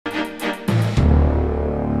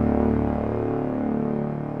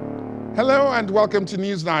Hello and welcome to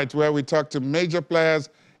Newsnight, where we talk to major players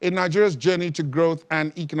in Nigeria's journey to growth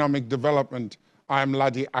and economic development. I'm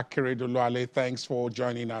Ladi Akeredoluwale. Thanks for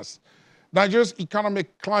joining us. Nigeria's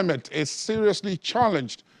economic climate is seriously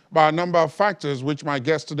challenged by a number of factors, which my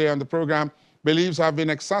guest today on the program believes have been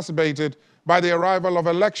exacerbated by the arrival of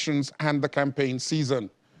elections and the campaign season.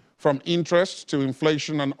 From interest to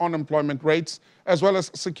inflation and unemployment rates, as well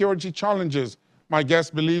as security challenges, my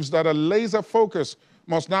guest believes that a laser focus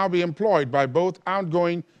must now be employed by both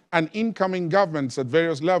outgoing and incoming governments at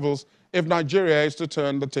various levels if Nigeria is to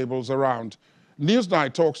turn the tables around.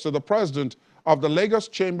 Newsnight talks to the president of the Lagos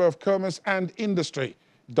Chamber of Commerce and Industry,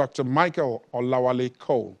 Dr. Michael Olawale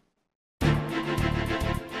Cole.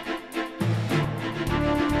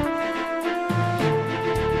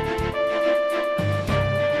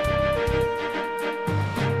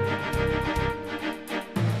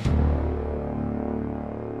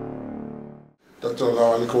 Dr.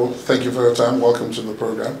 Olawale Cole, thank you for your time. Welcome to the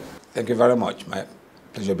program. Thank you very much. My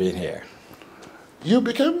pleasure being here. You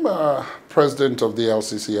became president of the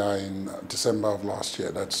LCCI in December of last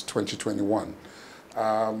year. That's 2021.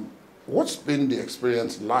 What's been the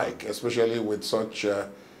experience like, especially with such,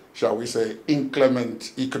 shall we say,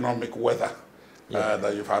 inclement economic weather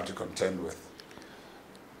that you've had to contend with?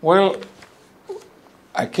 Well,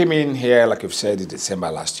 I came in here, like you've said, in December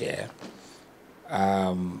last year.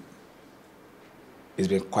 It's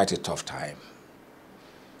been quite a tough time.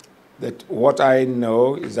 What I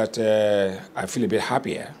know is that I feel a bit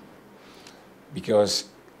happier because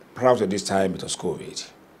prior to this time it was COVID,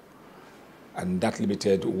 and that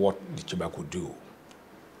limited what the chamber could do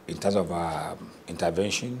in terms of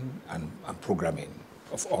intervention and programming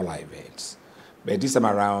of all our events. But this time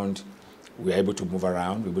around, we are able to move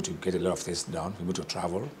around, we're able to get a lot of things done, we're able to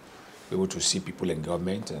travel, we're able to see people in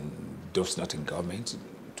government and those not in government,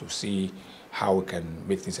 to see how we can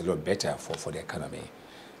make things a lot better for the economy.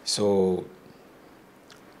 So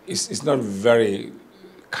it's not a very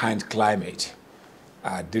kind climate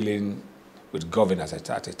dealing with governance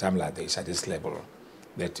at a time like this, at this level,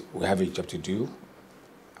 that we have a job to do,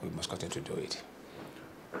 and we must continue to do it.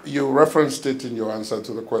 You referenced it in your answer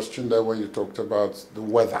to the question there when you talked about the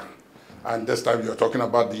weather. And this time you're talking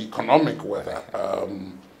about the economic weather.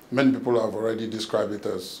 Many people have already described it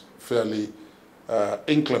as fairly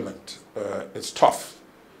inclement. It's tough.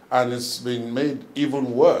 And it's been made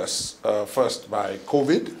even worse, first by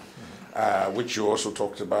COVID, which you also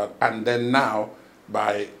talked about, and then now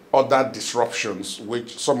by other disruptions,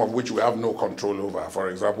 some of which we have no control over. For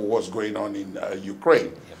example, what's going on in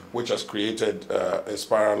Ukraine, which has created a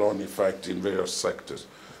spiral-on effect in various sectors.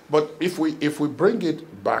 But if we bring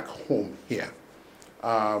it back home here,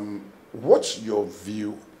 what's your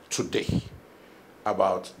view today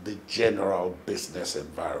about the general business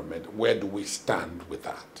environment? Where do we stand with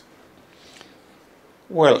that?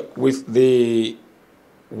 Well, with the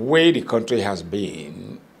way the country has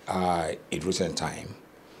been in recent time,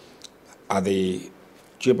 at the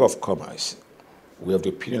Chamber of Commerce, we have the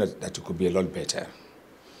opinion that it could be a lot better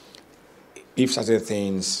if certain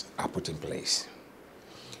things are put in place.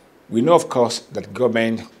 We know, of course, that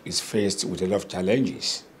government is faced with a lot of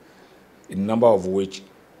challenges, a number of which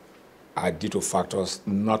are due to factors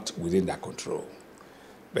not within their control.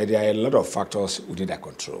 But there are a lot of factors within their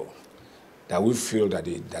control that we feel that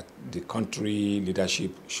the country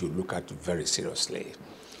leadership should look at very seriously.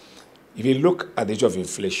 If you look at the issue of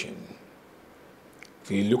inflation,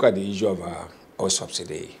 if you look at the issue of oil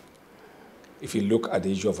subsidy, if you look at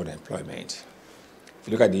the issue of unemployment, if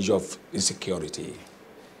you look at the issue of insecurity,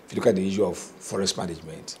 if you look at the issue of forest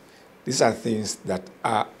management, these are things that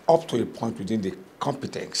are up to a point within the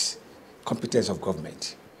competence of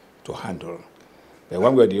government to handle. But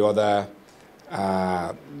one way or the other,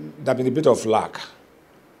 there's been a bit of lack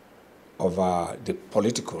of the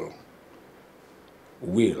political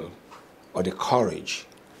will or the courage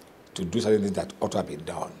to do something that ought to have been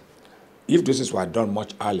done. If this were done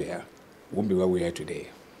much earlier, we wouldn't be where we are today.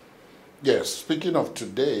 Yes, speaking of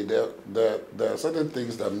today, there are certain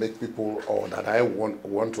things that make people, or that I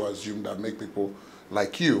want to assume that make people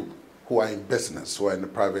like you, who are in business, who are in the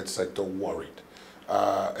private sector, worried,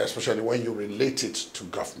 especially when you relate it to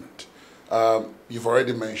government. You've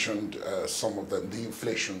already mentioned some of them. The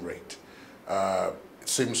inflation rate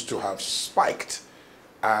seems to have spiked,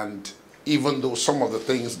 and even though some of the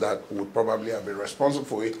things that would probably have been responsible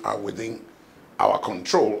for it are within our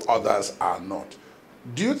control, others are not.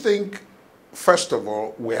 Do you think, first of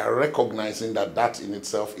all, we are recognizing that that in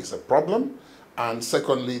itself is a problem? And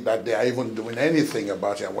secondly, that they are even doing anything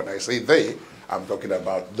about it? And when I say they, I'm talking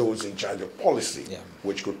about those in charge of policy,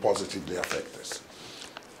 which could positively affect this.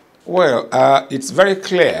 Well, it's very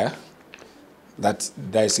clear that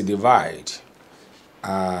there is a divide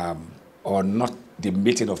or not the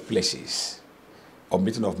meeting of places or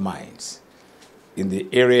meeting of minds in the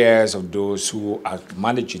areas of those who are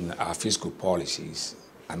managing our fiscal policies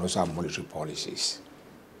and also our monetary policies.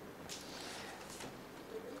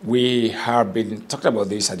 We have been talking about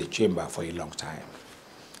this at the chamber for a long time.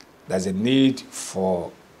 There's a need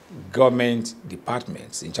for government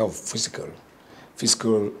departments in charge of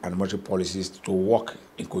fiscal and monetary policies to work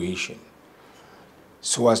in cohesion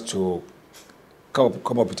so as to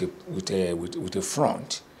come up with a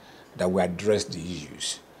front that will address the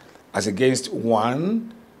issues, as against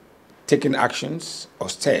one taking actions or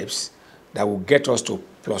steps that will get us to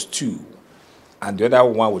 +2, and the other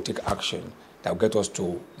one will take action that will get us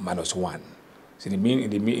to -1. So in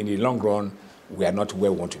the long run, we are not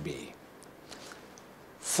where we want to be.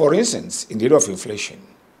 For instance, in the area of inflation,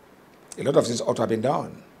 a lot of things ought to have been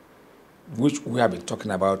done, which we have been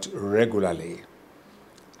talking about regularly,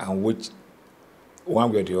 and which,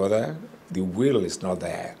 one way or the other, the will is not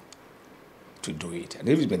there to do it. And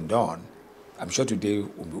if it's been done, I'm sure today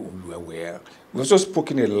we'll be aware. We've also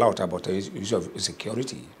spoken a lot about the issue of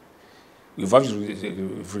security. We've actually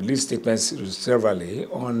released statements severally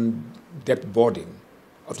on debt burden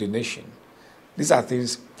of the nation. These are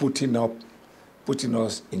things putting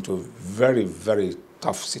us into very, very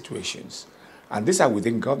tough situations. And these are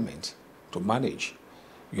within government to manage.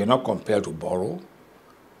 You're not compelled to borrow,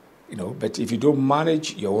 but if you don't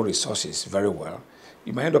manage your own resources very well,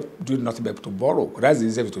 you might end up doing nothing but to borrow. That's the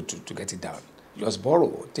easiest way to get it down. You just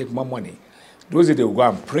borrow, take more money. Those days they will go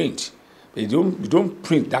and print. But you don't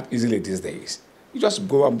print that easily these days. You just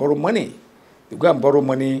go and borrow money. You go and borrow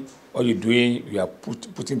money, all you're doing, you are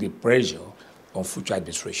putting the pressure on future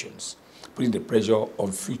administrations, putting the pressure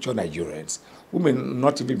on future Nigerians who may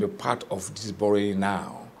not even be part of this borrowing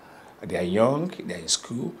now. They are young, they are in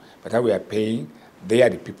school, but how we are paying, they are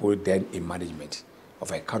the people then in management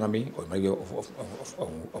of our economy or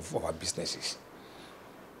of our businesses.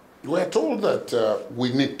 We are told that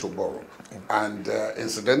we need to borrow. And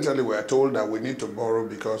incidentally, we are told that we need to borrow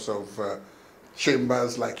because of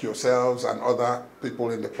chambers like yourselves and other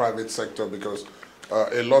people in the private sector, because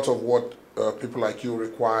a lot of what people like you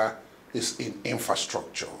require is in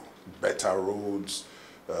infrastructure, better roads,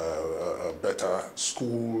 better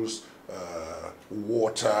schools,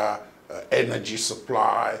 water, energy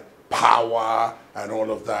supply, power, and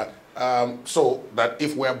all of that. So that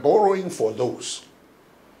if we're borrowing for those,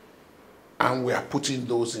 and we are putting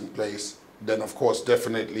those in place, then of course,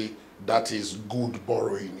 definitely, that is good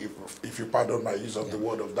borrowing, if you pardon my use of the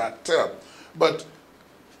word of that term. But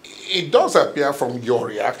it does appear from your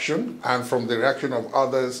reaction and from the reaction of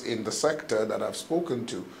others in the sector that I've spoken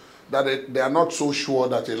to, that they are not so sure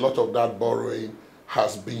that a lot of that borrowing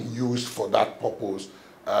has been used for that purpose,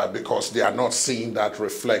 because they are not seeing that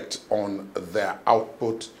reflect on their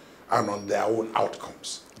output and on their own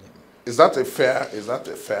outcomes. Is that a fair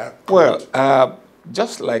point? Well,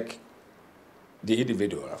 just like the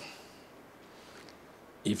individual,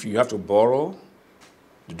 if you have to borrow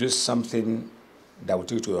to do something that will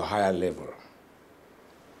take you to a higher level,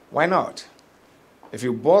 why not? If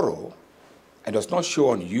you borrow and does not show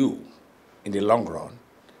on you in the long run,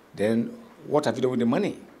 then what have you done with the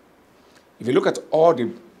money? If you look at all the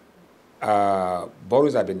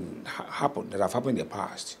borrows that have happened in the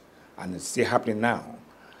past and it's still happening now,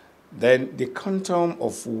 then the quantum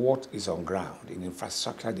of what is on ground in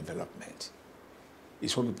infrastructure development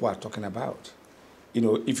is what people are talking about.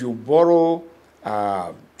 If you borrow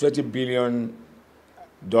 $20 billion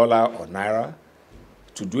or naira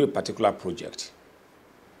to do a particular project,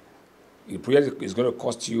 the project is going to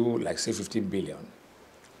cost you, like, say, 15 billion,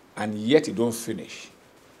 and yet you don't finish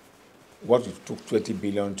what it took 20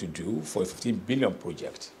 billion to do for a 15 billion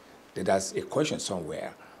project, then there's a question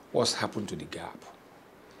somewhere: what's happened to the gap?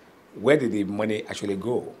 Where did the money actually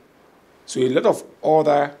go? So a lot of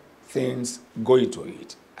other things go into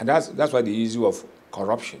it. And that's why the issue of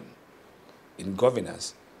corruption in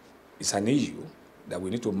governance is an issue that we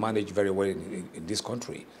need to manage very well in this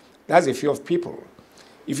country. That's the fear of people.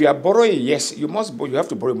 If you are borrowing, yes, you have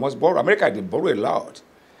to borrow, you must borrow. America, they borrow a lot.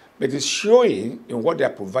 But it's showing in what they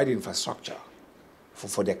are providing infrastructure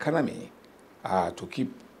for the economy to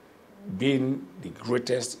keep being the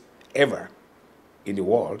greatest ever in the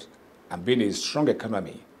world and being a strong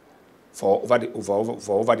economy for over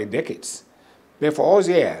the decades. But for us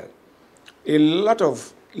here, a lot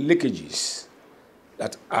of leakages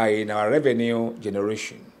that are in our revenue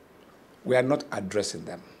generation, we are not addressing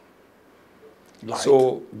them. Like,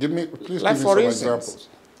 so, please give me some for instance, examples.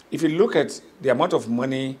 If you look at the amount of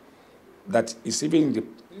money that is even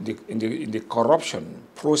in the corruption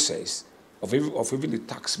process of even the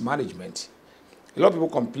tax management. A lot of people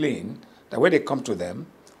complain that when they come to them,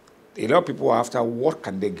 a lot of people are after what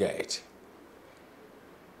can they get.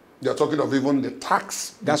 You're talking of even the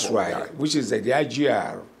tax. That's people, right, yeah. which is the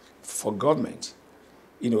IGR for government.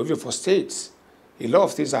 Even for states, a lot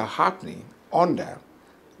of things are happening under.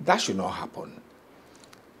 That should not happen.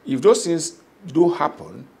 If those things do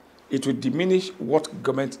happen, it will diminish what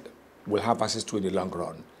government will have access to in the long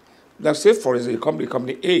run. Now, say for example,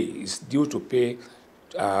 company A is due to pay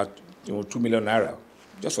 2 million naira,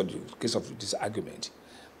 just for the case of this argument.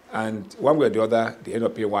 And one way or the other, they end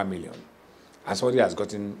up paying 1 million. And somebody has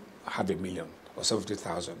gotten 500,000 or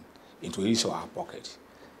 750,000 into his or her pocket.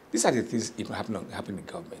 These are the things that happen in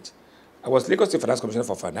government. I was Lagos State Finance Commissioner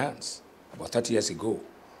for Finance about 30 years ago,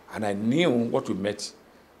 and I knew what we met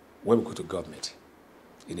when we go to government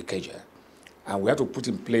in Ikeja. And we had to put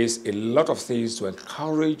in place a lot of things to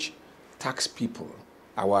encourage tax people,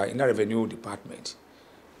 our Inner Revenue Department.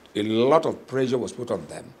 A lot of pressure was put on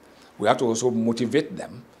them. We had to also motivate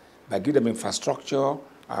them by giving them infrastructure,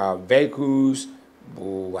 vehicles,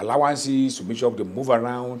 allowances to make sure they move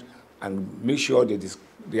around and make sure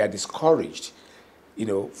they are discouraged,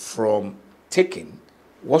 from taking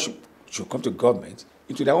what should come to government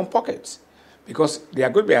into their own pockets, because they are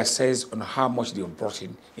going to be assessed on how much they have brought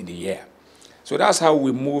in the year. So that's how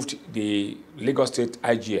we moved the Lagos State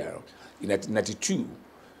IGR in 1992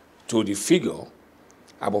 to the figure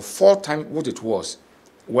about 4 times what it was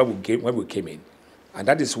when we came in. And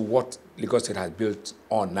that is what Lagos State has built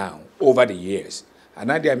on now over the years. And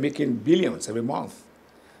now they are making billions every month.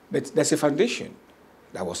 But there's a foundation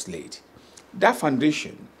that was laid. That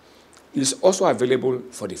foundation is also available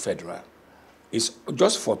for the federal. It's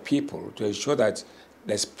just for people to ensure that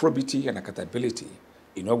there's probity and accountability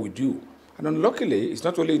in what we do. And unluckily, it's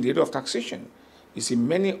not only in the area of taxation. It's in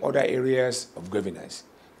many other areas of governance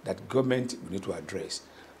that government will need to address.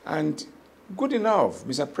 And good enough,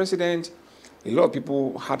 Mr. President, a lot of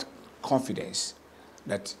people had confidence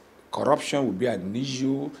that corruption would be an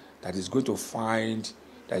issue that is going to fight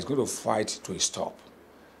to a stop.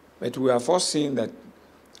 But we are foreseeing that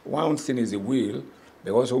one thing is the will,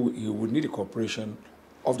 but also you would need the cooperation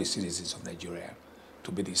of the citizens of Nigeria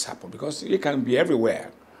to make this happen, because it can be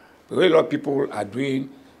everywhere. Because a lot of people are doing,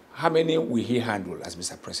 how many will he handle as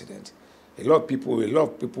Mr. President? A lot of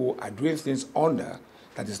people are doing things under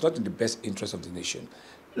that is not in the best interest of the nation.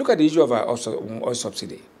 Look at the issue of our oil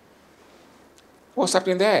subsidy. What's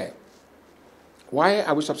happening there? Why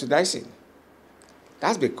are we subsidizing?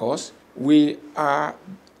 That's because we are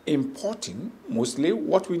importing mostly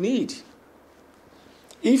what we need.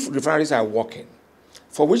 If refineries are working,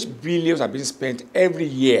 for which billions are being spent every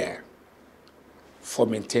year for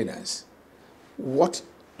maintenance, what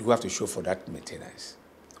do we have to show for that maintenance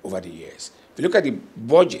over the years? If you look at the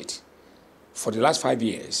budget for the last 5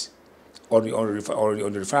 years on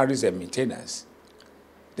the refineries and maintenance,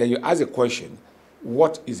 then you ask the question,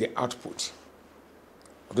 what is the output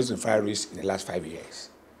of those refineries in the last 5 years?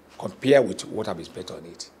 Compare with what have been spent on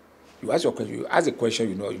it. You ask the question,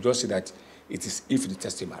 you just see that it is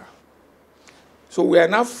infinitesimal. So we are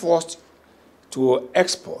now forced to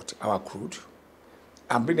export our crude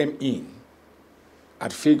and bring them in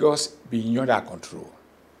at figures beyond our control.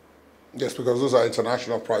 Yes, because those are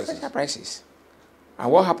international prices. International prices.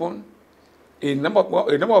 And what happened? A number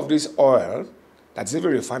of this oil that's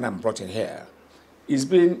even refined and brought in here is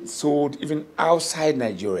being sold even outside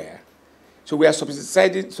Nigeria. So we are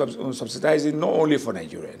subsidizing not only for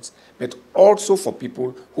Nigerians, but also for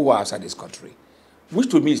people who are outside this country, which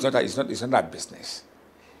to me is not our business.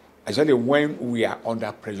 Especially when we are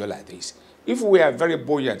under pressure like this. If we are very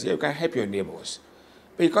buoyant, you can help your neighbors.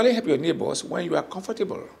 But you can only help your neighbors when you are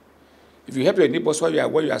comfortable. If you help your neighbors while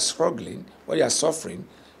you are struggling, while you are suffering,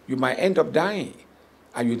 you might end up dying.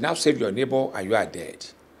 And you now save your neighbor and you are dead.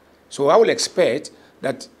 So I will expect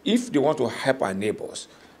that if they want to help our neighbors,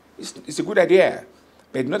 it's a good idea,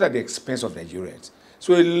 but not at the expense of Nigerians.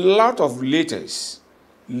 So a lot of letters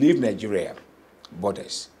leave Nigeria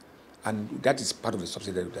borders, and that is part of the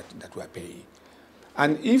subsidy that we are paying.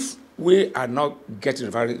 And if we are not getting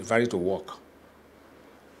refinery to work,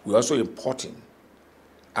 we're also importing,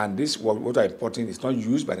 and this what we are importing is not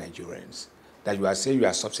used by Nigerians. That you are saying you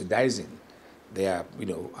are subsidizing their,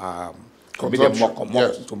 to make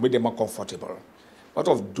them more comfortable. What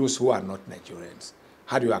of those who are not Nigerians?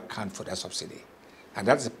 How do you account for that subsidy? And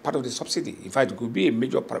that's part of the subsidy. In fact, it could be a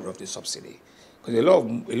major part of the subsidy. Because a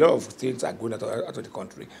lot of things are going out of the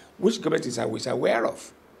country, which government is aware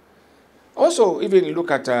of. Also, even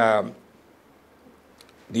look at the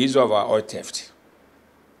issue of our oil theft.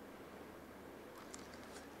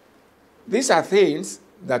 These are things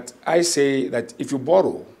that I say that if you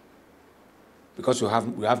borrow because you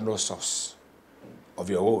have no source of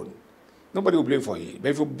your own, nobody will blame for you. But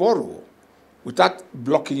if you borrow without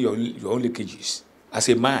blocking your own leakages, as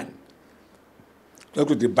a man, go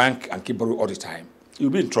to the bank and keep borrowing all the time,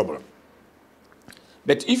 you'll be in trouble.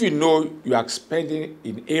 But if you know you are spending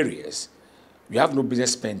in areas you have no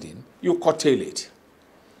business spending, you curtail it.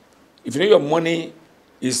 If you know your money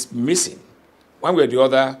is missing, one way or the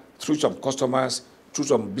other, through some customers, through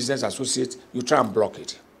some business associates, you try and block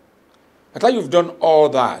it. But after you've done all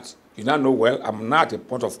that, you now know, well, I'm now at a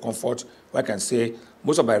point of comfort where I can say,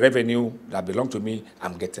 most of my revenue that belong to me,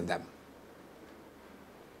 I'm getting them.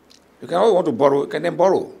 You can always want to borrow, you can then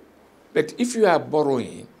borrow. But if you are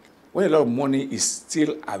borrowing, when a lot of money is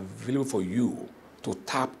still available for you to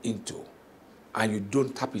tap into, and you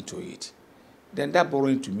don't tap into it, then that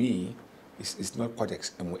borrowing to me is not quite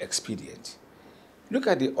expedient. Look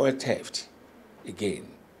at the oil theft again.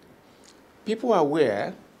 People are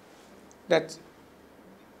aware that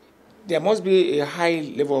there must be a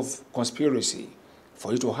high level of conspiracy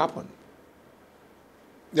for it to happen.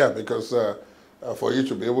 Yeah, because for you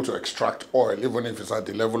to be able to extract oil, even if it's at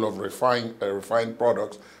the level of refined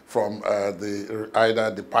products from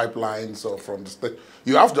either the pipelines or from the state,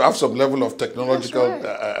 you have to have some level of technological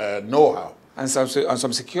know-how. And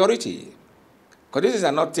some security. Because these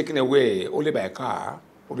are not taken away only by a car,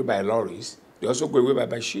 only by lorries. They also go away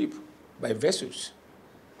by ship, by vessels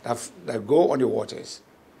that go on the waters.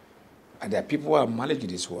 And there are people who are managing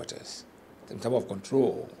these waters in terms of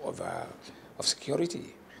control of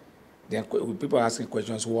security. Then people are asking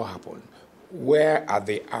questions, what happened? Where are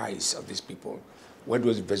the eyes of these people when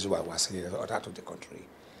those vessels were sailing out of the country?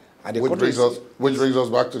 And Which brings us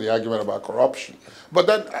back to the argument about corruption. But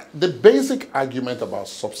then the basic argument about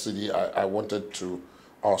subsidy I wanted to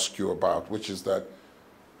ask you about, which is that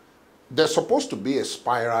there's supposed to be a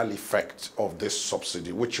spiral effect of this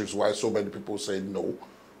subsidy, which is why so many people say, no,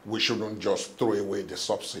 we shouldn't just throw away the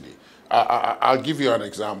subsidy. I'll give you an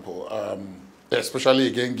example, especially,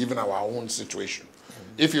 again, given our own situation.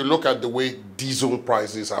 If you look at the way diesel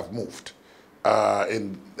prices have moved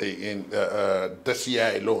in this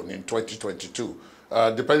year alone, in 2022,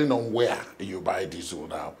 depending on where you buy diesel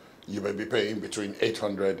now, you may be paying between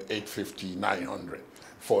 800, 850, 900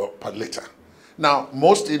 per liter. Now,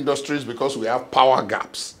 most industries, because we have power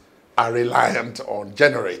gaps, are reliant on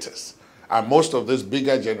generators. And most of these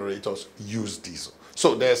bigger generators use diesel.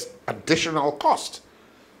 So there's additional cost.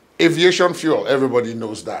 Aviation fuel, everybody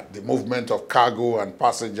knows that. The movement of cargo and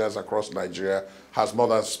passengers across Nigeria has more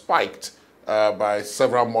than spiked by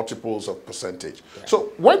several multiples of percentage. Yeah.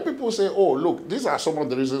 So when people say, oh, look, these are some of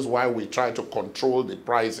the reasons why we try to control the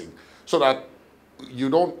pricing so that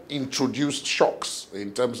you don't introduce shocks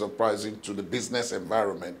in terms of pricing to the business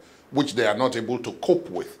environment, which they are not able to cope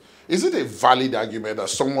with. Is it a valid argument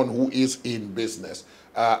as someone who is in business?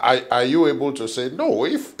 Are you able to say, no,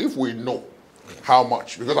 if we know how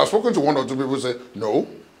much? Because I've spoken to one or two people who say, no,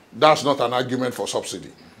 that's not an argument for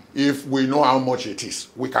subsidy. If we know how much it is,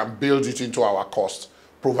 we can build it into our cost,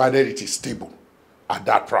 provided it is stable at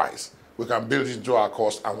that price. We can build it into our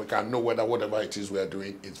cost and we can know whether whatever it is we are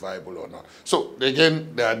doing is viable or not. So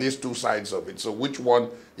again, there are these two sides of it. So which one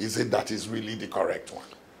is it that is really the correct one?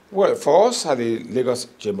 Well, for us at the Lagos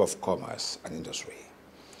Chamber of Commerce and Industry,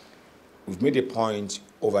 we've made a point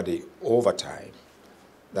over time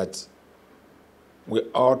that we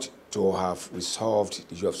ought to have resolved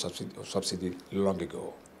the issue of subsidy long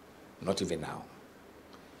ago, not even now.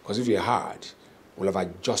 Because if we had, we'll have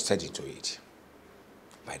adjusted into it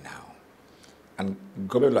by now. And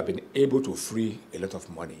government will have been able to free a lot of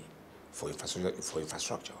money for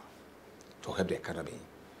infrastructure to help the economy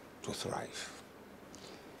to thrive.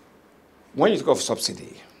 When you talk of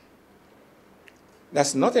subsidy,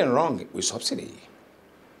 there's nothing wrong with subsidy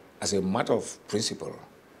as a matter of principle.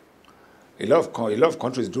 A lot of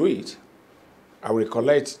countries do it. I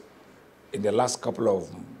recollect in the last couple of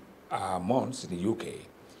months in the UK,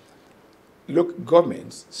 look,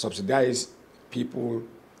 governments subsidize people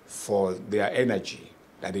for their energy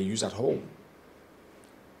that they use at home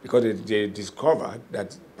because they discovered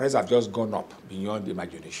that prices have just gone up beyond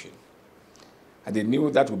imagination. And they knew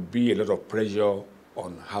that would be a lot of pressure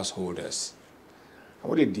on householders. And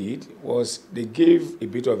what they did was they gave a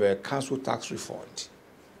bit of a council tax refund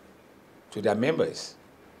to their members.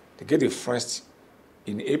 They gave the first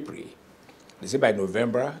in April. They said by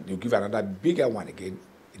November, they'll give another bigger one again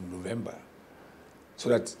in November. So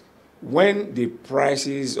that when the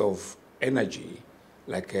prices of energy,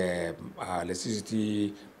 like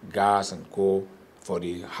electricity, gas, and coal for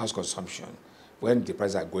the house consumption, when the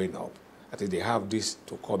prices are going up, I think they have this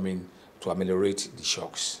to come in to ameliorate the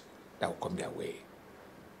shocks that will come their way.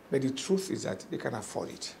 But the truth is that they can afford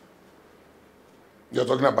it. You're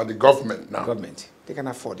talking about the government now. Government, they can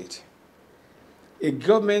afford it. A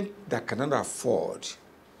government that cannot afford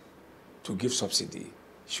to give subsidy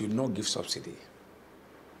should not give subsidy.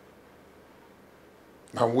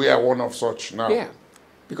 And we are one of such now. Yeah,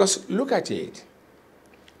 because look at it.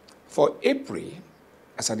 For April,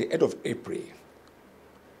 as at the end of April,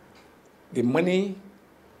 the money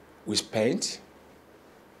we spent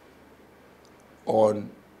on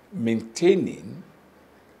maintaining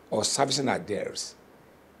or servicing our debts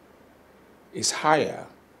is higher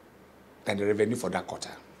than the revenue for that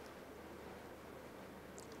quarter.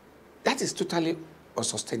 That is totally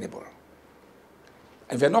unsustainable.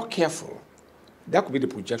 And if we're not careful, that could be the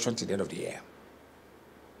projection to the end of the year.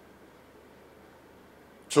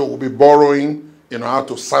 So we'll be borrowing, how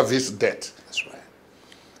to service debt. That's right.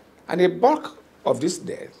 And the bulk of this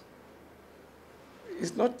debt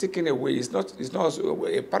is not taken away. It's not also,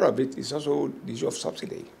 a part of it is also the issue of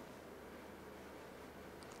subsidy.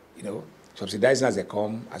 Subsidizing as they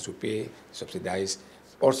come, as we pay, subsidize.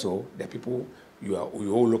 Also, the people you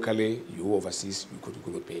owe locally, you owe overseas, you go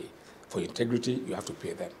to pay. For integrity, you have to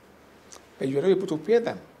pay them. But you're not able to pay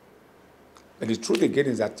them. But the truth again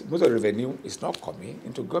is that most of the revenue is not coming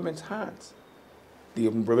into government's hands. The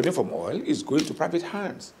revenue from oil is going to private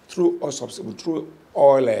hands through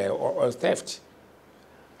oil theft.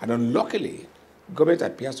 And unluckily, government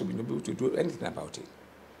appears to be unable to do anything about it.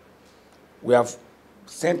 We have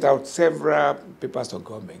sent out several papers to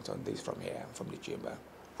government on this from here, from the chamber,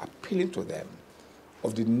 appealing to them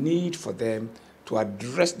of the need for them to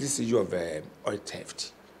address this issue of oil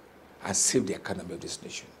theft and save the economy of this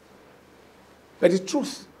nation. But the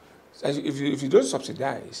truth, if you don't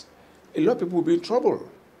subsidize, a lot of people will be in trouble.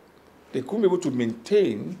 They couldn't be able to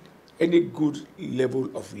maintain any good level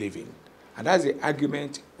of living. And that's the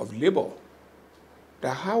argument of labor,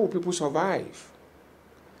 that how will people survive?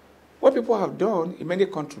 What people have done in many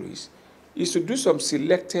countries is to do some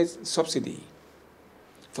selected subsidy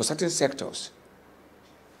for certain sectors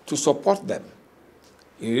to support them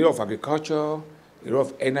in the area of agriculture, the area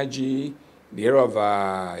of energy, the area of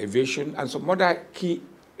aviation, and some other key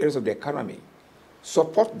areas of the economy.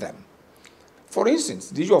 Support them. For instance,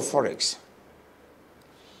 the issue of forex.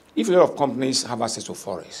 If a lot of companies have access to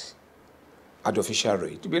forex at the official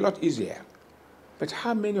rate, it will be a lot easier. But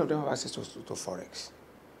how many of them have access to forex?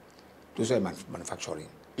 Those are manufacturing.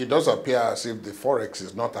 It does appear as if the forex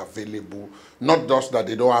is not available, not just that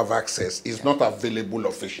they don't have access, it's not available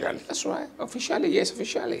officially. That's right. Officially, yes,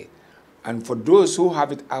 officially. And for those who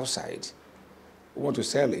have it outside, who want to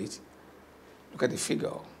sell it, look at the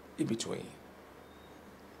figure in between.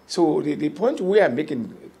 So the point we are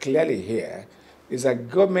making clearly here is that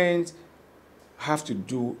government have to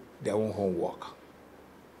do their own homework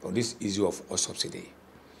on this issue of subsidy.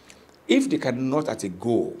 If they cannot at a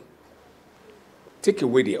go take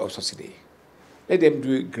away the subsidy, let them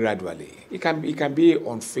do it gradually. It can be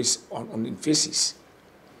in phases,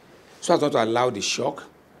 so as not to allow the shock,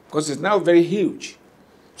 because it's now very huge.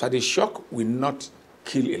 So the shock will not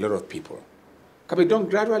kill a lot of people. It can be done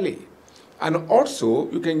gradually. And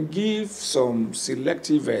also, you can give some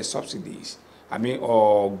selective subsidies,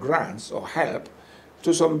 or grants or help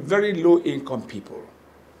to some very low-income people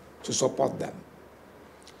to support them.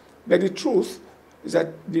 But the truth is that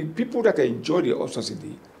the people that enjoy the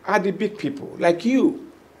subsidy are the big people, like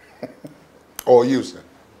you. Or you, sir.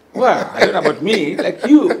 Well, I don't know about me, like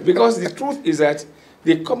you, because the truth is that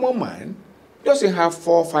the common man doesn't have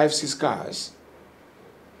 4, 5, 6 cars.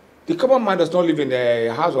 The common man does not live in a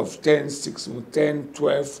house of 10,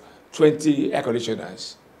 12, 20 air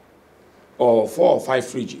conditioners, or 4 or 5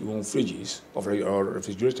 fridges or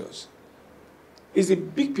refrigerators. It's the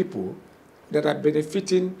big people that are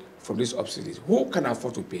benefiting from these subsidies. Who can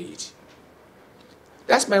afford to pay it?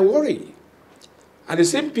 That's my worry. And the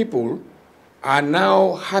same people are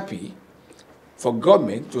now happy for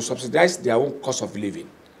government to subsidize their own cost of living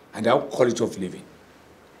and their own quality of living.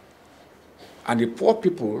 And the poor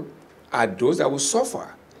people are those that will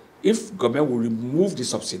suffer if government will remove the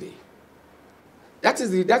subsidy. That's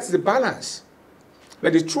the balance.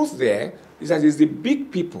 But the truth there is that it's the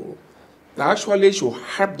big people that actually should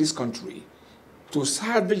help this country to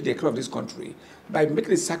salvage the economy of this country by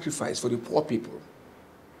making a sacrifice for the poor people.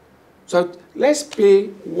 So let's pay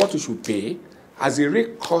what we should pay as the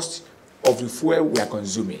real cost of the fuel we are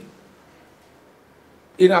consuming.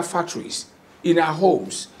 In our factories, in our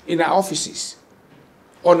homes, in our offices,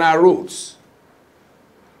 on our roads.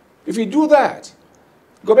 If we do that,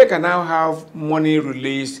 government can now have money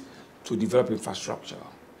released to develop infrastructure,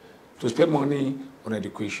 to spend money on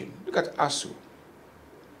education. Look at ASU.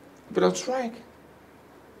 But on strike.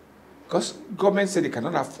 Because government said they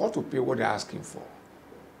cannot afford to pay what they're asking for.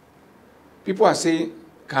 People are saying,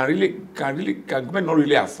 can government not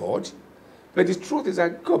really afford? But the truth is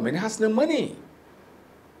that government has no money.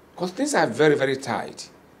 Because things are very, very tight.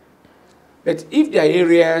 But if there are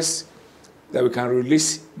areas that we can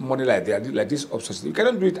release money like this subsidy, we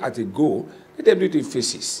cannot do it at a go, let them do it in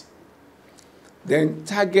phases. Then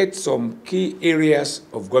target some key areas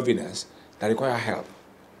of governance that require help.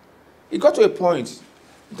 It got to a point,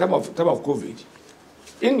 in terms of COVID,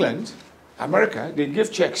 England, America, they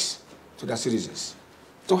gave checks to their citizens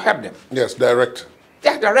to help them. Yes, direct.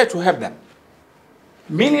 Yeah, direct to help them.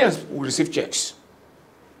 Millions will receive checks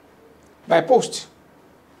by post.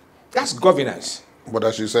 That's governance. But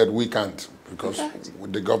as you said, we can't because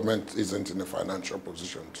the government isn't in a financial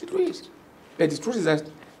position to do it. But the truth is that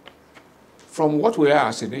from what we are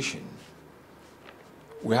as a nation,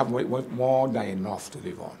 we have more than enough to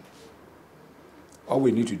live on. All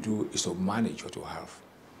we need to do is to manage what we have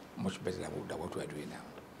much better than what we are doing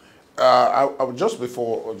now. Just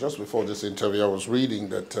before this interview, I was reading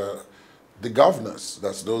that the governors,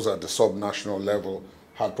 that's those at the subnational level,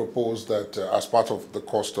 had proposed that as part of the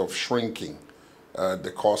cost of shrinking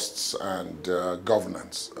the costs and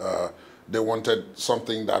governance, they wanted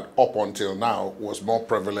something that up until now was more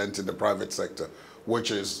prevalent in the private sector, which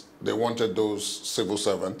is they wanted those civil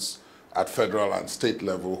servants at federal and state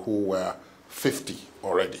level who were 50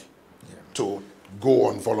 already to go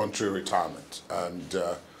on voluntary retirement and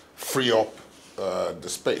free up the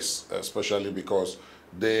space, especially because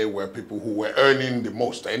they were people who were earning the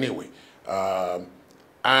most anyway.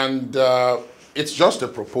 It's just a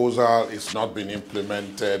proposal, it's not been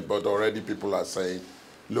implemented, but already people are saying,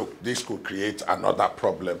 look, this could create another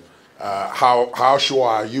problem. How sure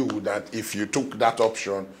are you that if you took that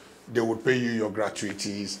option, they would pay you your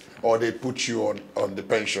gratuities or they put you on the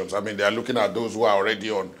pensions? I mean, they're looking at those who are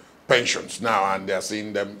already on pensions now and they're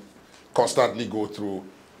seeing them constantly go through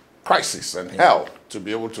crisis and hell to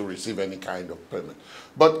be able to receive any kind of payment.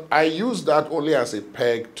 But I use that only as a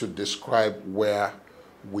peg to describe where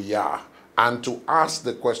we are and to ask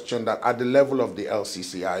the question that at the level of the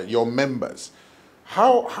LCCI, your members,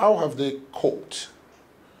 how have they coped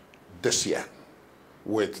this year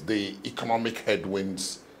with the economic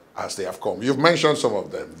headwinds as they have come? You've mentioned some of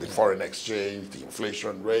them, the foreign exchange, the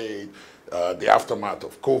inflation rate, the aftermath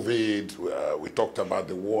of COVID. We talked about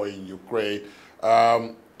the war in Ukraine.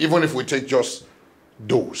 Even if we take just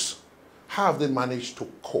those, how have they managed to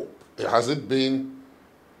cope? Has it been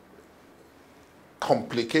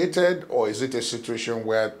complicated, or is it a situation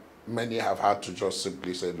where many have had to just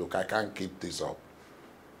simply say, look, I can't keep this up,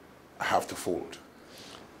 I have to fold?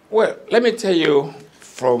 Well, let me tell you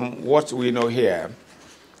from what we know here,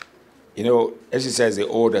 you know, as it says, the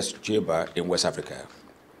oldest chamber in West Africa.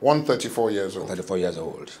 134 years old. 34 years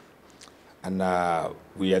old. And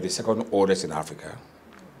we are the second oldest in Africa,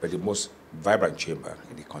 but the most vibrant chamber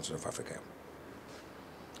in the continent of Africa.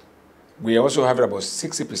 We also have about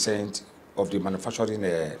 60% of the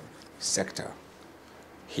manufacturing sector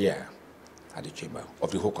here at the chamber, of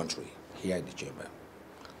the whole country, here in the chamber.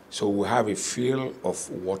 So we have a feel of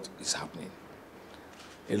what is happening.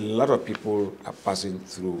 A lot of people are passing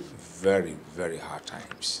through very, very hard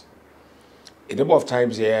times. A number of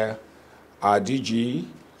times here, our DG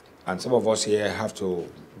and some of us here have to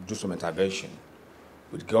do some intervention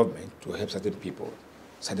with government to help certain people,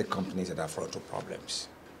 certain companies that are falling into problems.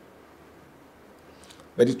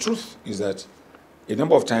 But the truth is that a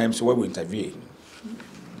number of times when we intervene,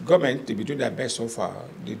 government, they be doing their best so far.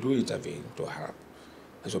 They do intervene to help.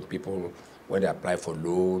 Some people, when they apply for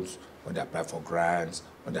loans, when they apply for grants,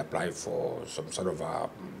 when they apply for some sort of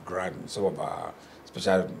grant, some of our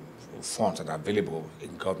special funds that are available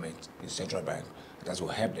in government, in central bank, that will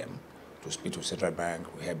help them to speak to central bank,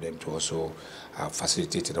 will help them to also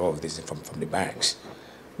facilitate all of this from the banks.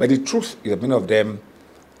 But the truth is that many of them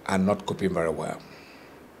are not coping very well.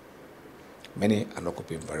 Many are not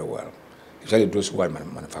coping very well, especially those who are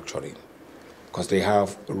manufacturing, because they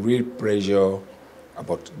have real pressure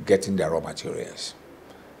about getting their raw materials.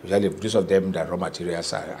 Usually, those of them, their raw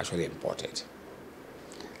materials are actually imported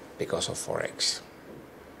because of Forex.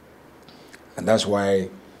 And that's why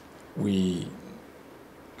we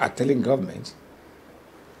are telling government,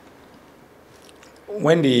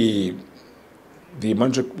 when the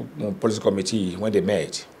Monetary Policy Committee, when they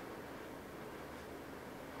met,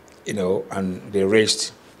 you know, and they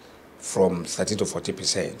raised from 30 to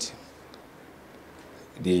 40%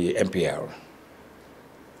 the MPL.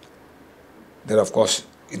 Then, of course,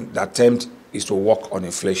 the attempt is to work on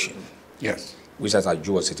inflation. Yes. which as a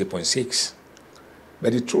Jew was 80.6.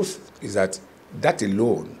 But the truth is that that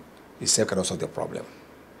alone itself cannot solve the problem.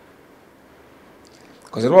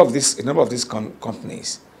 Because a number of these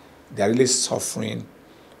companies, they are really suffering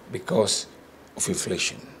because of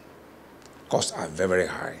inflation. Costs are very, very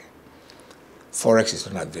high. Forex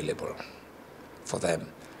is not available for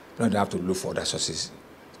them. Now they have to look for other sources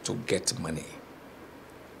to get money.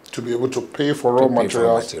 To be able to pay for raw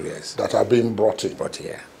materials that are being brought in. Brought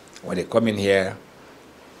here. When they come in here,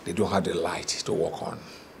 they don't have the light to work on.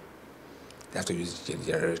 They have to use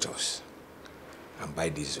generators and buy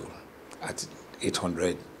diesel at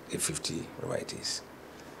 800, 850, whatever it is.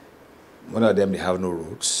 One of them, they have no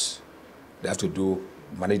roads. They have to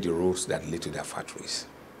manage the roads that lead to their factories.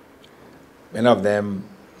 Many of them,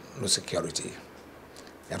 no security.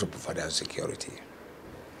 They have to provide their own security.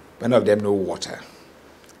 Many of them, no water.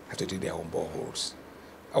 They have to do their own boreholes.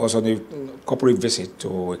 I was on a corporate visit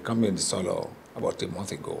to a company in Solo about a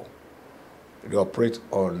month ago. They operate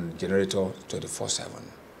on generator 24/7.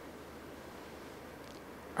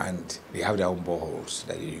 And they have their own boreholes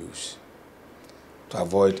that they use to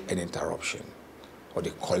avoid any interruption or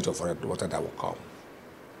the quality of water that will come.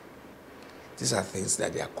 These are things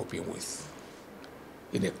that they are coping with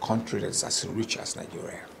in a country that is as rich as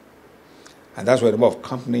Nigeria. And that's why a number of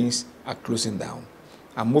companies are closing down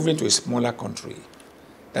and moving to a smaller country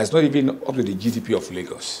that's not even up to the GDP of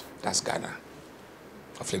Lagos. That's Ghana,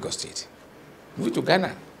 of Lagos State. Moving to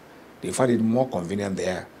Ghana. They find it more convenient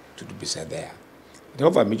there to do business there. The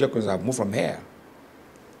other major countries have moved from here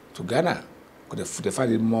to Ghana because they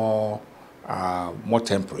find it more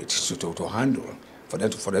temperate to handle for them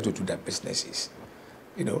to do their businesses.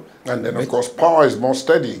 You know. And then, of course, power is more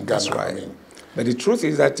steady in Ghana. That's right. But the truth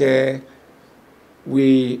is that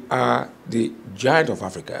we are the giant of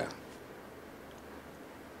Africa,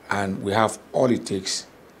 and we have all it takes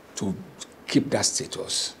to keep that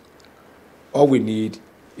status. All we need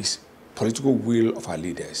is political will of our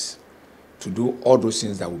leaders to do all those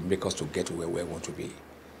things that will make us to get to where we want to be.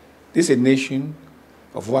 This is a nation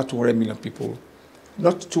of over 200 million people,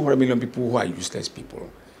 not 200 million people who are useless people,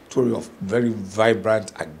 200 of very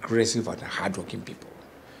vibrant, aggressive, and hardworking people.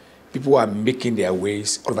 People who are making their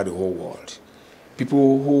ways all over the whole world.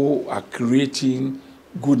 People who are creating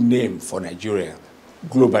good name for Nigeria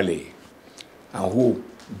globally and who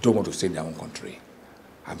don't want to stay in their own country.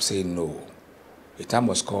 I'm saying no. The time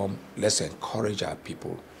must come, let's encourage our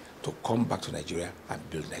people to come back to Nigeria and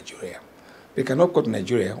build Nigeria. They cannot go to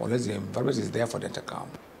Nigeria unless the environment is there for them to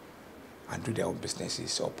come and do their own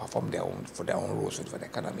businesses or perform their own roles for the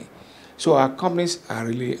economy. So our companies are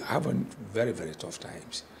really having very, very tough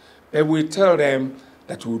times. And we tell them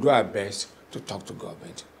that we'll do our best to talk to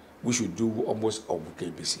government. We should do almost on a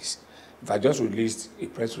weekly basis. If I just released a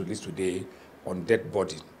press release today on dead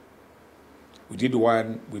body, we did a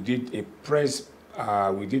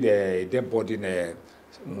dead body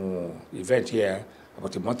event here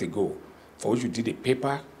about a month ago, for which we did a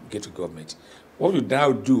paper, we get to government. What we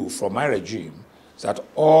now do from my regime is that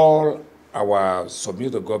all our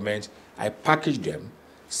submit to government, I package them,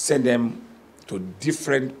 send them to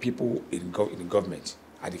different people in the government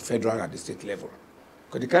at the federal and the state level.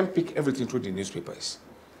 Because they can't pick everything through the newspapers.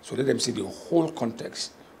 So let them see the whole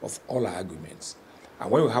context of all our arguments. And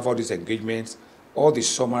when we have all these engagements, all the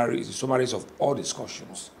summaries of all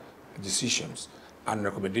discussions, decisions, and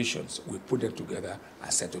recommendations, we put them together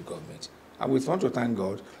and send to government. And we want to thank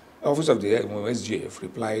God. The Office of the SGF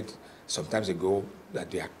replied some time ago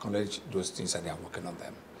that they acknowledge those things and they are working on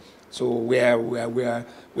them. So we are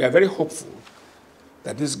very hopeful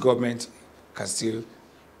that this government can still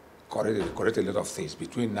correct a lot of things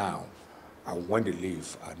between now and when they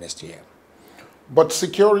leave next year. But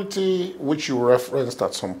security, which you referenced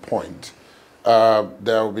at some point,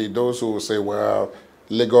 there will be those who will say, well,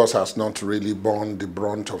 Lagos has not really borne the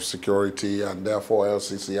brunt of security, and therefore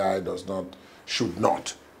LCCI should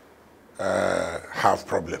not have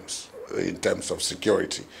problems in terms of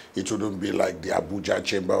security. It wouldn't be like the Abuja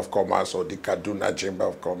Chamber of Commerce or the Kaduna Chamber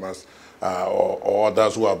of Commerce or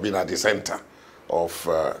others who have been at the center of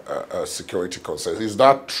security concerns. Is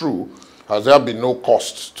that true? Has there been no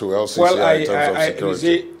cost to LCCI in terms of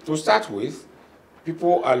security? To start with,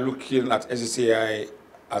 people are looking at LCCI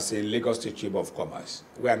as a Lagos State Chamber of Commerce.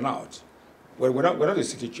 We are not. We're not a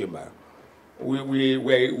city chamber.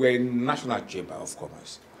 We're a national chamber of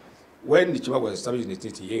commerce. When the chamber was established in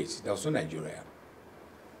 1888, there was no Nigeria.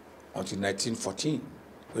 Until 1914,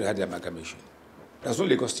 we had the amalgamation. There was no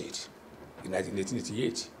Lagos State in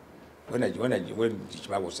 1888 when the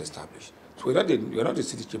chamber was established. So we're not a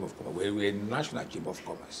city chamber of commerce. We're a national chamber of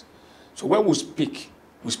commerce. So when we speak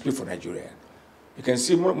for Nigeria. You can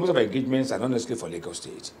see most of our engagements are not necessarily for Lagos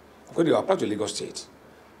State. Of course, they apply to Lagos State,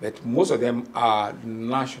 but most of them are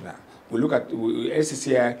national. We look at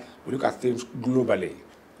SCCI, we look at things globally.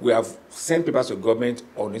 We have sent papers to government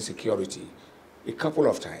on insecurity a couple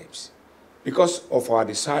of times because of our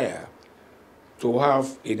desire to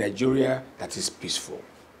have a Nigeria that is peaceful.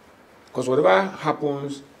 Because whatever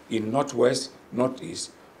happens in Northwest,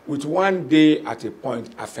 Northeast, would one day at a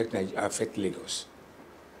point affect Lagos.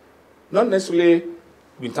 Not necessarily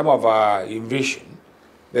in terms of invasion,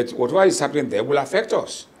 but whatever is happening there will affect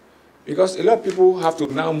us. Because a lot of people have to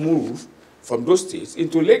now move from those states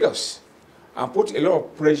into Lagos and put a lot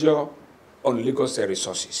of pressure on Lagos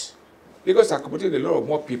resources. Lagos are accommodating a lot of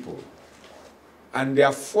more people, and they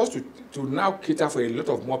are forced to now cater for a lot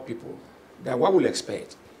of more people than what we'll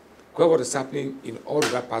expect, because what is happening in all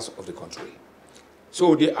other parts of the country.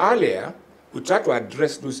 So the earlier we try to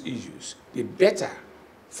address those issues, the better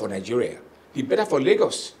for Nigeria, the better for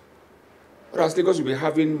Lagos. Whereas Lagos will be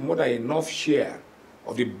having more than enough share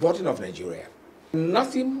of the burden of Nigeria.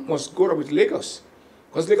 Nothing must go wrong with Lagos,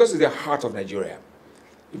 because Lagos is the heart of Nigeria.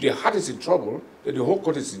 If the heart is in trouble, then the whole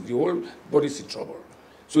country the whole body is in trouble.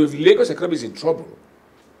 So if Lagos economy is in trouble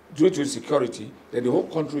due to insecurity, then the whole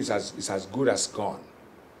country is as good as gone.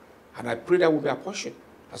 And I pray that will be our portion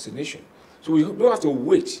as a nation. So we don't have to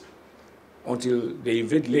wait until they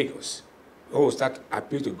invade Lagos or start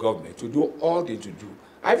appealing to government to do all they to do.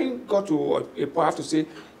 I even got to a point I have to say,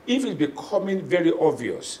 if it's becoming very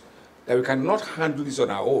obvious that we cannot handle this on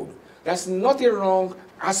our own, there's nothing wrong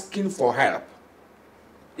asking for help.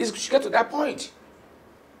 It should get to that point.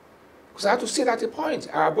 Because I have to say that at a point.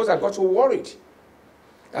 Our boss got so worried.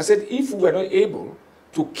 I said, if we are not able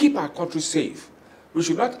to keep our country safe, we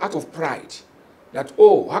should not, out of pride, that,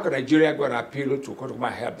 oh, how can Nigeria go and appeal to come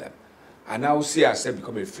and help them? And now see ourselves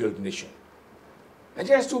become a failed nation.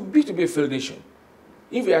 Nigeria is too big to be a failed nation.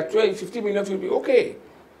 If we are 12, 15 million people, okay.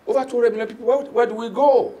 Over 200 million people, where do we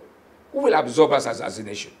go? Who will absorb us as a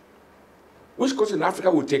nation? Which country in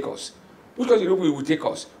Africa will take us? Which country in Europe will take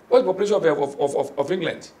us? What's the population of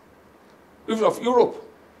England? Even of Europe?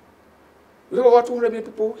 We have over 200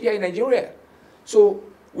 million people here in Nigeria. So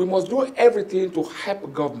we must do everything to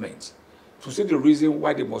help government to see the reason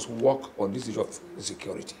why they must work on this issue of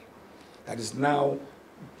insecurity. That is now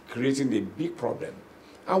creating a big problem.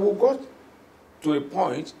 And we got to a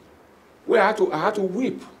point where I had to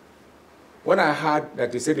weep when I heard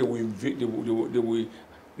that they said they will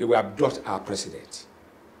abduct our president.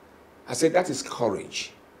 I said, that is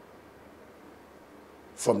courage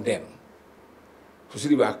from them. To see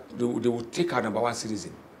they will take our #1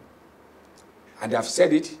 citizen. And they have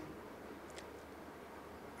said it,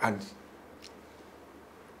 and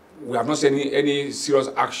we have not seen any serious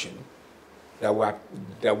action that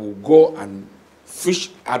will go and fish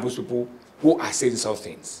at those people who are saying some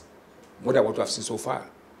things, more than what we have seen so far.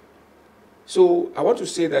 So I want to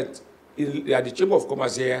say that at the Chamber of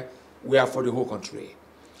Commerce here, we are for the whole country.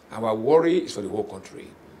 Our worry is for the whole country.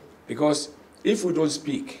 Because if we don't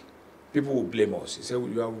speak, people will blame us. They say,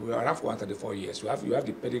 we are around for 134 years. You have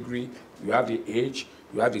the pedigree, you have the age,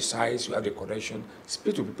 you have the size, you have the connection.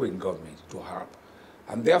 Speak to people in government to help.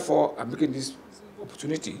 And therefore, I'm making this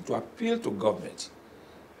opportunity to appeal to government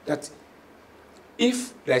that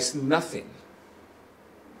if there's nothing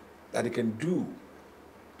that they can do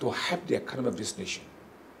to help the economy of this nation,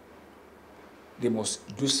 they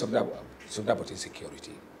must do something about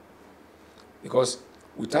insecurity. Because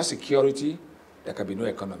without security, there can be no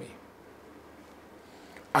economy.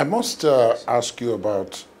 I must ask you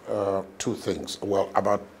about two things. Well,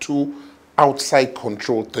 about two outside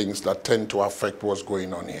control things that tend to affect what's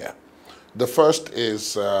going on here. The first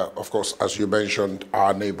is, of course, as you mentioned,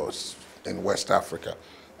 our neighbors in West Africa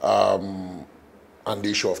and the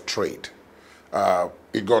issue of trade.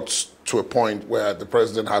 It got to a point where the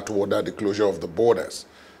president had to order the closure of the borders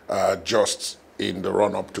just in the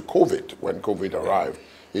run-up to COVID, when COVID arrived,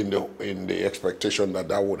 in the expectation that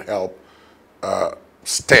that would help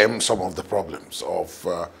stem some of the problems of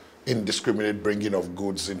indiscriminate bringing of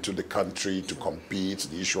goods into the country to compete,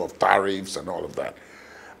 the issue of tariffs and all of that.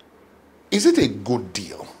 Is it a good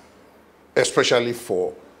deal, especially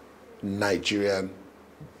for Nigerian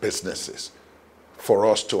businesses, for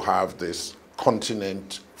us to have this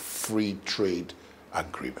continent free trade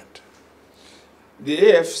agreement? The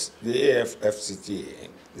AFCFTA,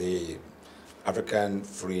 the African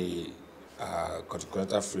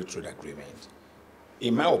Continental Free Trade Agreement,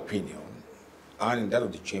 in my opinion, and in that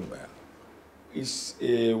of the Chamber, is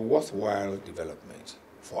a worthwhile development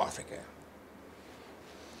for Africa.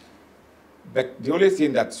 But the only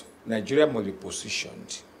thing that Nigeria must be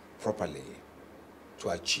positioned properly to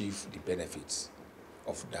achieve the benefits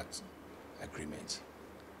of that agreement.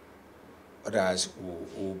 Others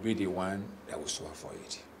will be the one that will suffer for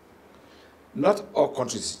it. Not all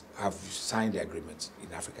countries have signed the agreement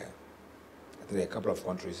in Africa. I think there are a couple of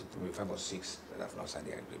countries, maybe 5 or 6, that have not signed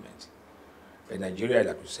the agreement. But Nigeria,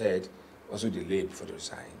 like we said, also delayed before they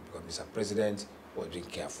signed because Mr. President was being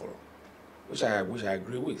careful, which I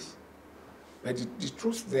agree with. But the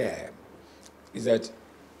truth there is that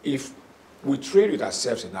if we trade with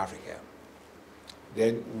ourselves in Africa,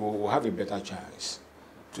 then we will have a better chance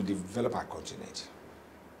to develop our continent.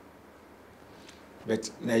 But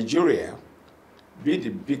Nigeria, being the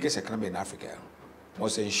biggest economy in Africa,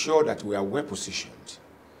 must ensure that we are well positioned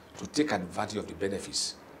to take advantage of the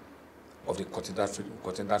benefits of the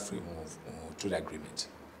continental free trade agreement.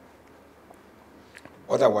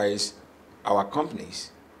 Otherwise, our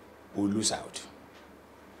companies will lose out.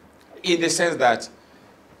 In the sense that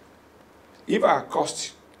if our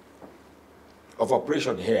cost of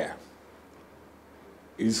operation here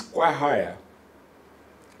is quite higher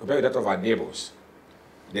compared to that of our neighbors,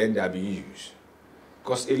 then there'll be issues.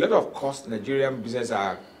 Because a lot of costs Nigerian businesses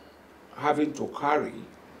are having to carry,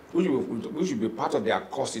 which will be part of their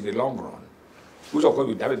cost in the long run, which of course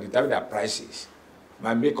will determine their prices,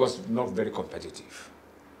 might make us not very competitive.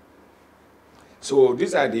 So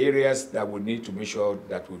these are the areas that we need to make sure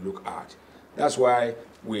that we look at. That's why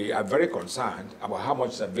we are very concerned about how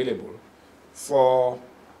much is available for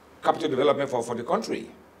capital development for the country.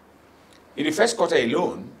 In the first quarter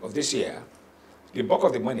alone of this year, the bulk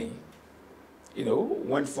of the money,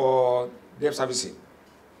 went for debt servicing.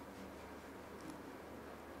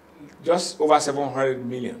 Just over 700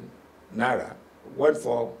 million naira went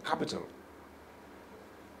for capital.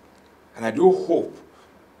 And I do hope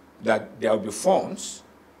that there will be funds.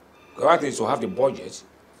 One thing is to have the budget.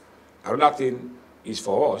 Another thing is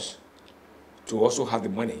for us to also have the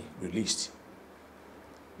money released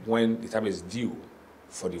when the time is due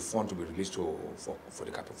for the fund to be released for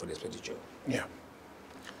the capital, for the expenditure. Yeah.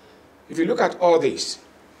 If you look at all this,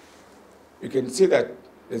 you can see that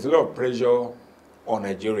there's a lot of pressure on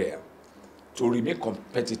Nigeria to remain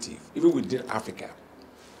competitive, even within Africa,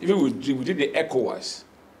 even within the ECOWAS.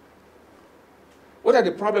 What are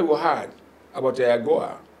the problems we had about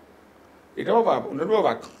AGOA? A number of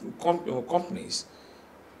our companies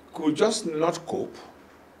could just not cope.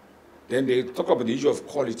 Then they talk about the issue of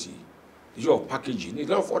quality, the issue of packaging, a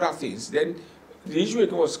lot of other things. Then the issue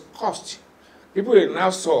was cost. People now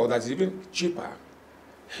saw that it's even cheaper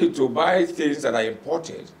to buy things that are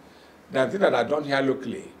imported than things that are done here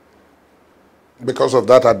locally. Because of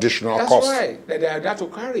that additional cost. That's right, that they are there to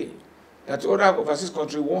carry, that other overseas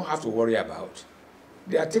countries won't have to worry about.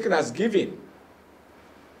 They are taken as given.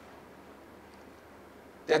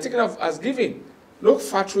 They are taken as given. No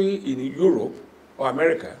factory in Europe or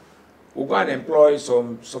America will go and employ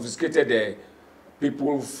some sophisticated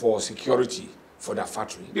people for security for their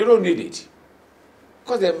factory. They don't need it.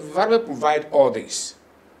 Because the environment provide all this,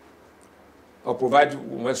 or provide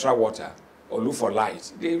extra water, or look for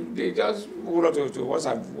light. They just hold on to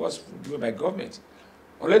what's given by government.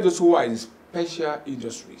 Unless those who are in special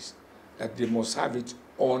industries, that they must have it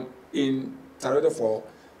on in Tarodo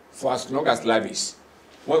for as long as life is.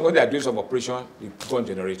 When they are doing some operation, they put on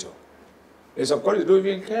generator. There's some countries don't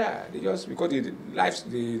even care. They just, because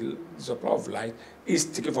the supply of light is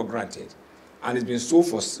taken for granted. And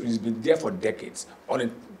it's been there for decades,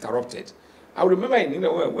 uninterrupted. I remember in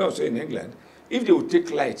England, when I was in England, if they would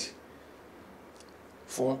take light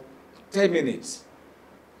for 10 minutes,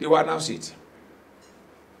 they will announce it.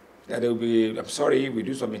 That they will be, I'm sorry, we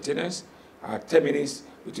do some maintenance, 10 minutes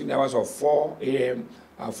between the hours of 4 a.m.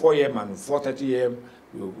 and 4:30 a.m.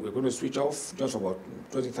 We're going to switch off just for about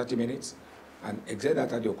 20, 30 minutes, and exactly that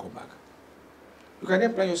time they'll come back. You can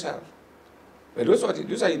then plan yourself. But those are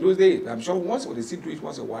in those days. I'm sure once they still do it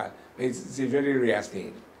once in a while, but it's a very rare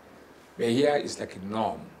thing. But here it's like a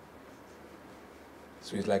norm.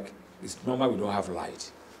 So it's like it's normal we don't have light.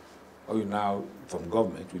 Or you now, from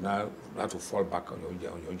government, we now have to fall back on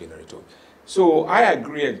your generator. So I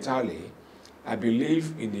agree entirely. I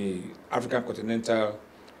believe in the African Continental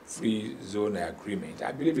Free Zone Agreement.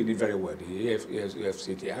 I believe in it very well, the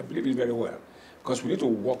AFCT. I believe in it very well. Because we need to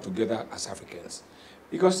work together as Africans.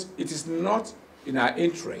 Because it is not in our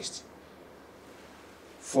interest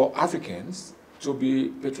for Africans to be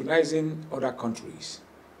patronizing other countries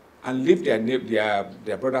and leave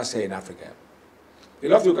their brothers here in Africa. A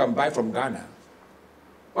lot of you can buy from Ghana.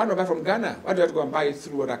 Why not buy from Ghana? Why do you have to go and buy it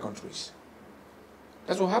through other countries?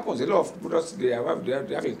 That's what happens. A lot of products they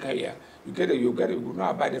have in Kenya, you will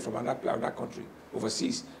not buy them from another country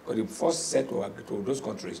overseas. Because the first set to those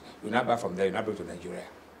countries, you now buy from there, you now bring to Nigeria.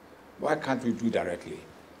 Why can't we do it directly?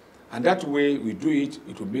 And that way we do it,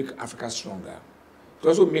 it will make Africa stronger. It will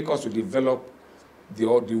also make us to develop the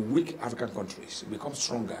weak African countries, become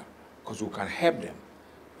stronger, because we can help them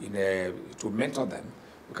to mentor them.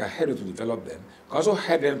 We can help them to develop them. We can also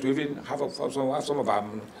help them to even have some of our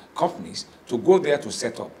companies to go there to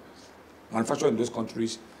set up, manufacture in those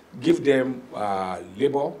countries, give them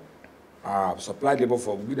labor, supply labor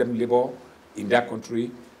give them labor in that country,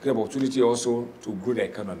 give opportunity also to grow their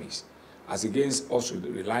economies, as against also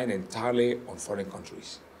relying entirely on foreign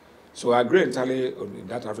countries. So I agree entirely in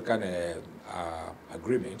that African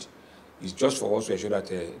agreement. It's just for us to ensure that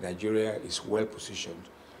Nigeria is well positioned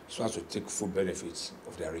so as to take full benefits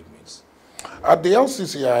of the arrangements. At the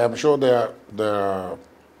LCC, I am sure there are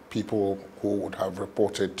people who would have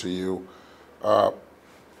reported to you.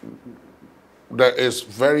 There is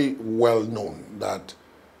very well known that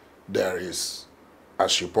there is,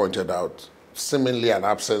 as you pointed out, seemingly an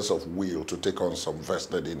absence of will to take on some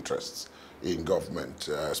vested interests in government,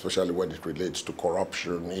 especially when it relates to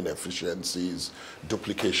corruption, inefficiencies,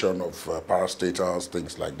 duplication of parastatals,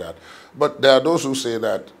 things like that. But there are those who say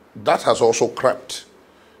that that has also crept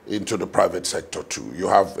into the private sector too. You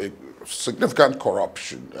have a significant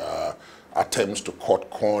corruption, attempts to cut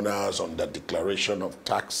corners on the declaration of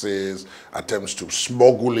taxes, attempts to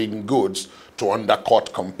smuggle in goods to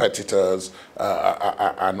undercut competitors,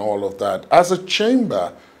 and all of that. As a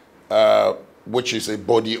chamber, which is a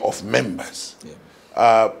body of members,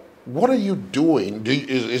 what are you doing?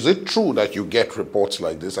 Is it true that you get reports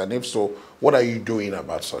like this? And if so, what are you doing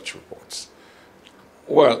about such reports?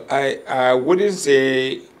 Well, I wouldn't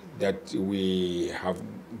say that we have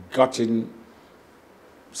gotten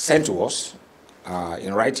sent to us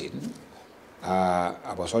in writing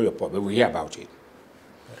about some report, but we hear about it.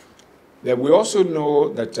 Then we also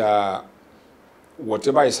know that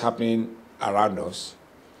whatever is happening around us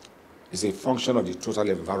is a function of the total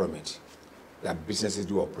environment that businesses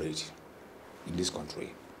do operate in this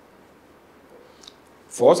country.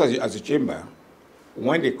 For us as a chamber,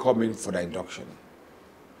 when they come in for the induction,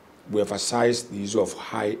 we emphasize the issue of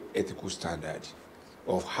high ethical standard,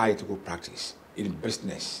 of high ethical practice in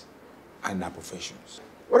business and our professions.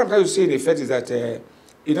 What I'm trying to say in effect is that a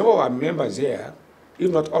number of our members here,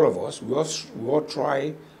 if not all of us, we all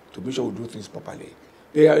try to make sure we do things properly.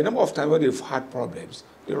 There are a number of times when they've had problems,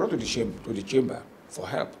 they run to the chamber for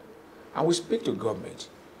help. And we speak to government.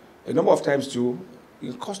 A number of times too,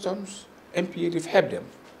 in customs, MPA, they've helped them.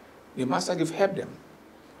 The master, they've helped them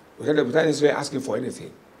without necessarily asking for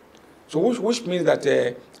anything. So which means that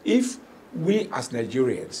if we as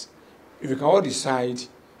Nigerians, if we can all decide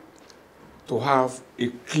to have a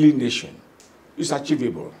clean nation, it's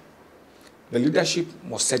achievable. The leadership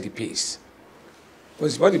must set the pace.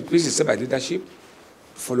 Because when the pace is set by leadership,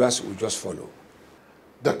 followers will just follow.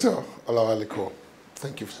 Dr. Olawaliko,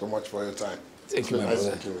 thank you so much for your time. Thank you, my brother.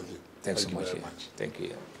 Nice with you. Thanks so much. Thank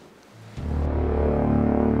you.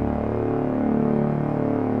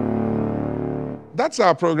 That's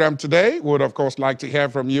our program today. We would, of course, like to hear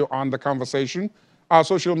from you on the conversation. Our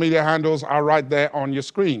social media handles are right there on your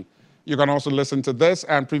screen. You can also listen to this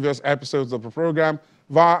and previous episodes of the program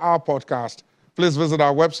via our podcast. Please visit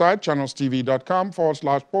our website,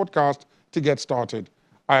 channelstv.com/podcast to get started.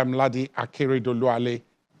 I am Ladi Akeredoluale.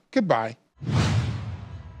 Goodbye.